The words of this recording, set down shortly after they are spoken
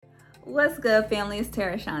What's good, family? It's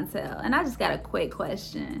Tara Chantel, and I just got a quick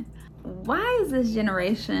question. Why is this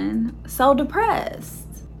generation so depressed?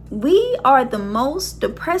 We are the most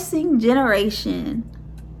depressing generation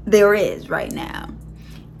there is right now.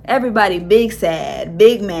 Everybody big sad,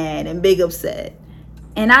 big mad, and big upset.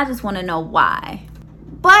 And I just want to know why.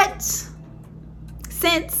 But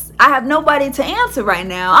since I have nobody to answer right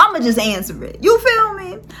now, I'm going to just answer it. You feel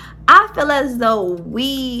me? I feel as though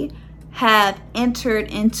we have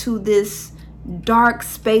entered into this dark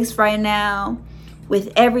space right now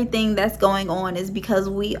with everything that's going on is because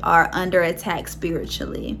we are under attack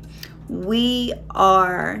spiritually. We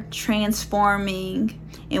are transforming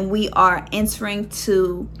and we are entering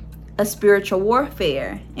to a spiritual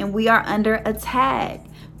warfare, and we are under attack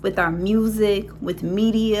with our music, with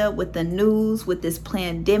media, with the news, with this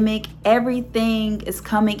pandemic. Everything is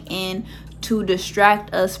coming in to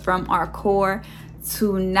distract us from our core,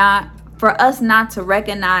 for us not to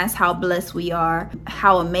recognize how blessed we are,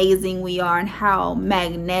 how amazing we are, and how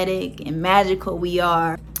magnetic and magical we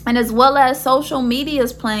are. And as well as social media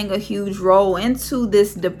is playing a huge role into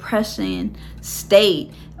this depression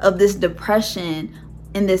state of this depression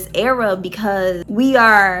in this era, because we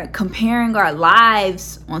are comparing our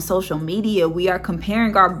lives on social media. We are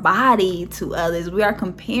comparing our body to others. We are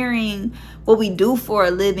comparing what we do for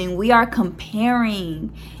a living. We are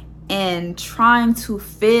comparing and trying to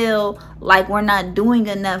feel like we're not doing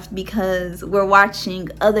enough because we're watching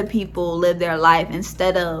other people live their life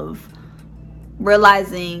instead of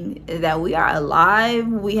realizing that we are alive,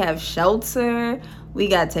 we have shelter, we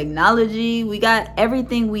got technology, we got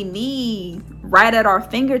everything we need right at our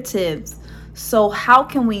fingertips. So how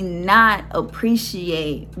can we not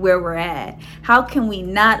appreciate where we're at? How can we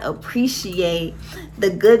not appreciate the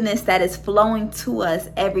goodness that is flowing to us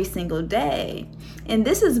every single day? And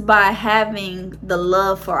this is by having the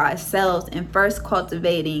love for ourselves and first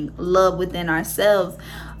cultivating love within ourselves.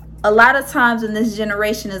 A lot of times in this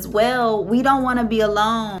generation as well, we don't want to be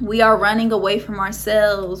alone. We are running away from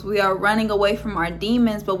ourselves. We are running away from our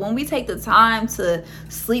demons. But when we take the time to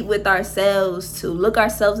sleep with ourselves, to look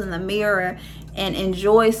ourselves in the mirror and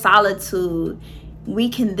enjoy solitude, we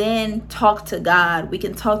can then talk to God. We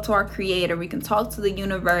can talk to our Creator. We can talk to the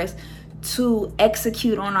universe to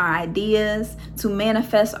execute on our ideas, to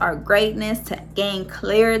manifest our greatness, to gain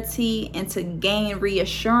clarity, and to gain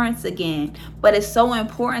reassurance again. But it's so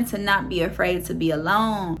important to not be afraid to be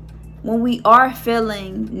alone. When we are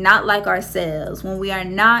feeling not like ourselves, when we are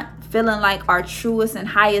not feeling like our truest and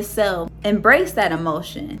highest self, embrace that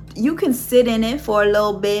emotion. You can sit in it for a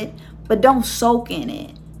little bit, but don't soak in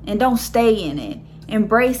it and don't stay in it.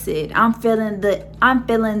 Embrace it. I'm feeling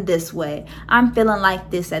this way. I'm feeling like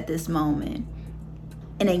this at this moment.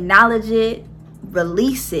 And acknowledge it,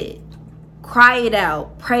 release it, cry it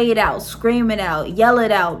out, pray it out, scream it out, yell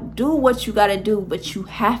it out. Do what you got to do, but you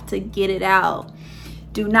have to get it out.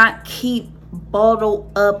 Do not keep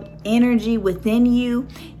bottled up energy within you,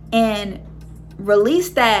 and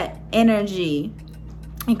release that energy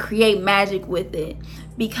and create magic with it.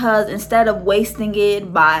 Because instead of wasting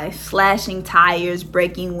it by slashing tires,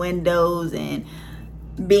 breaking windows, and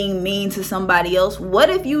being mean to somebody else, what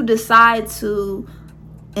if you decide to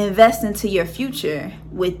invest into your future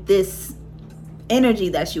with this energy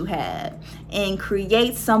that you have and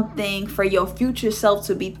create something for your future self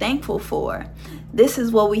to be thankful for? This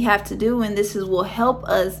is what we have to do, and this is what will help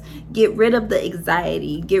us get rid of the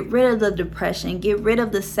anxiety, get rid of the depression, get rid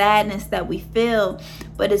of the sadness that we feel.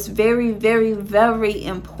 But it's very, very, very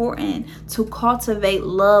important to cultivate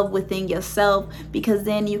love within yourself, because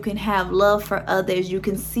then you can have love for others. You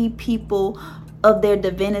can see people of their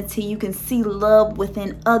divinity. You can see love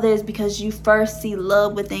within others because you first see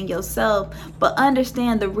love within yourself. But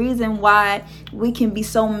understand the reason why we can be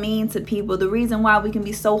so mean to people, the reason why we can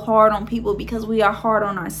be so hard on people, because we are hard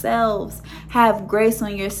on ourselves. Have grace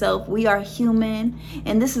on yourself. We are human,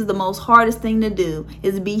 and this is the most hardest thing to do,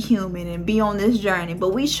 is be human and be on this journey. But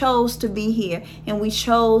we chose to be here, and we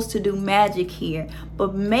chose to do magic here.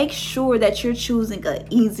 But make sure that you're choosing an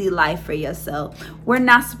easy life for yourself. We're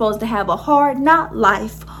not supposed to have a hard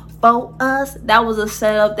life for us. That was a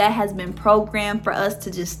setup that has been programmed for us to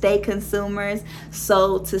just stay consumers.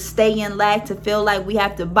 So to stay in lack, to feel like we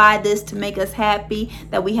have to buy this to make us happy,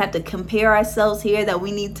 that we have to compare ourselves here, that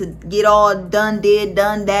we need to get all done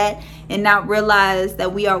that, and not realize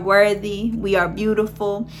that we are worthy, we are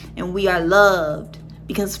beautiful, and we are loved.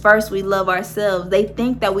 Because first we love ourselves. They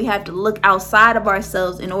think that we have to look outside of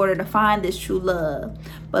ourselves in order to find this true love.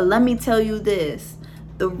 But let me tell you this.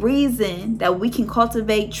 The reason that we can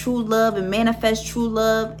cultivate true love and manifest true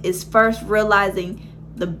love is first realizing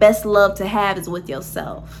the best love to have is with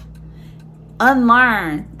yourself.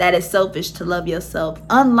 Unlearn that it's selfish to love yourself.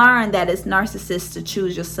 Unlearn that it's narcissist to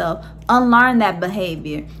choose yourself. Unlearn that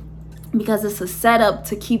behavior, because it's a setup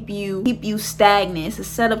to keep you stagnant. It's a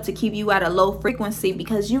setup to keep you at a low frequency,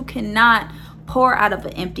 because you cannot pour out of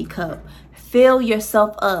an empty cup. Fill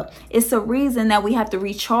yourself up. It's a reason that we have to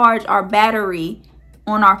recharge our battery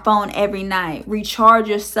on our phone every night. Recharge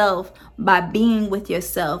yourself by being with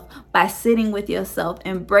yourself, by sitting with yourself,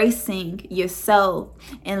 embracing yourself,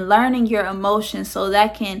 and learning your emotions, so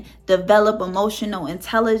that can develop emotional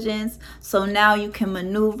intelligence. So now you can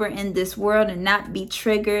maneuver in this world and not be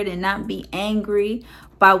triggered and not be angry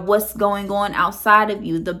by what's going on outside of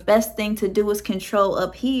you. The best thing to do is control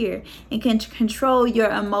up here, and can control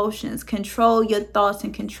your emotions, control your thoughts,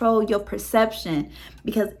 and control your perception,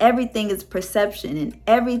 because everything is perception, and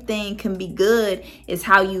everything can be good is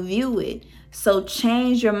how you view it. So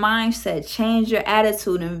change your mindset, change your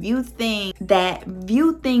attitude, and view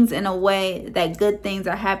things in a way that good things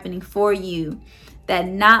are happening for you. That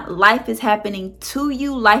not life is happening to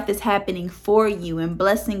you, life is happening for you, and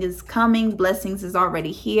blessing is coming. Blessings is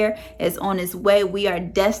already here. It's on its way. We are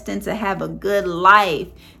destined to have a good life.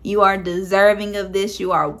 You are deserving of this.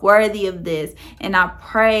 You are worthy of this. And I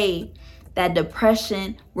pray that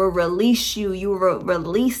depression will release you. You will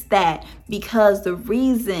release that, because the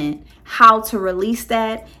reason how to release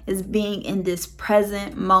that is being in this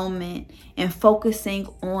present moment and focusing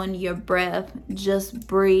on your breath. Just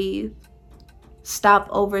breathe. Stop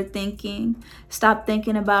overthinking. Stop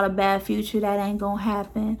thinking about a bad future that ain't gonna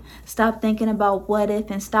happen. Stop thinking about what if,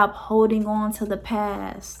 and stop holding on to the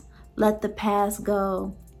past. Let the past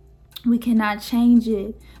go. We cannot change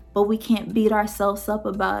it, but we can't beat ourselves up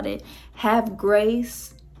about it. Have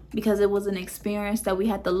grace, because it was an experience that we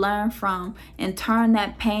had to learn from, and turn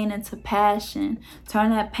that pain into passion. Turn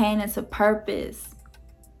that pain into purpose,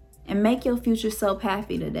 and make your future self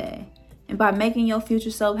happy today. And by making your future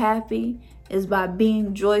self happy is by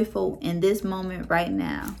being joyful in this moment right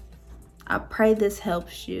now. I pray this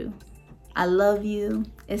helps you. I love you.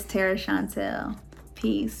 It's Tara Chantel.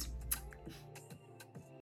 Peace.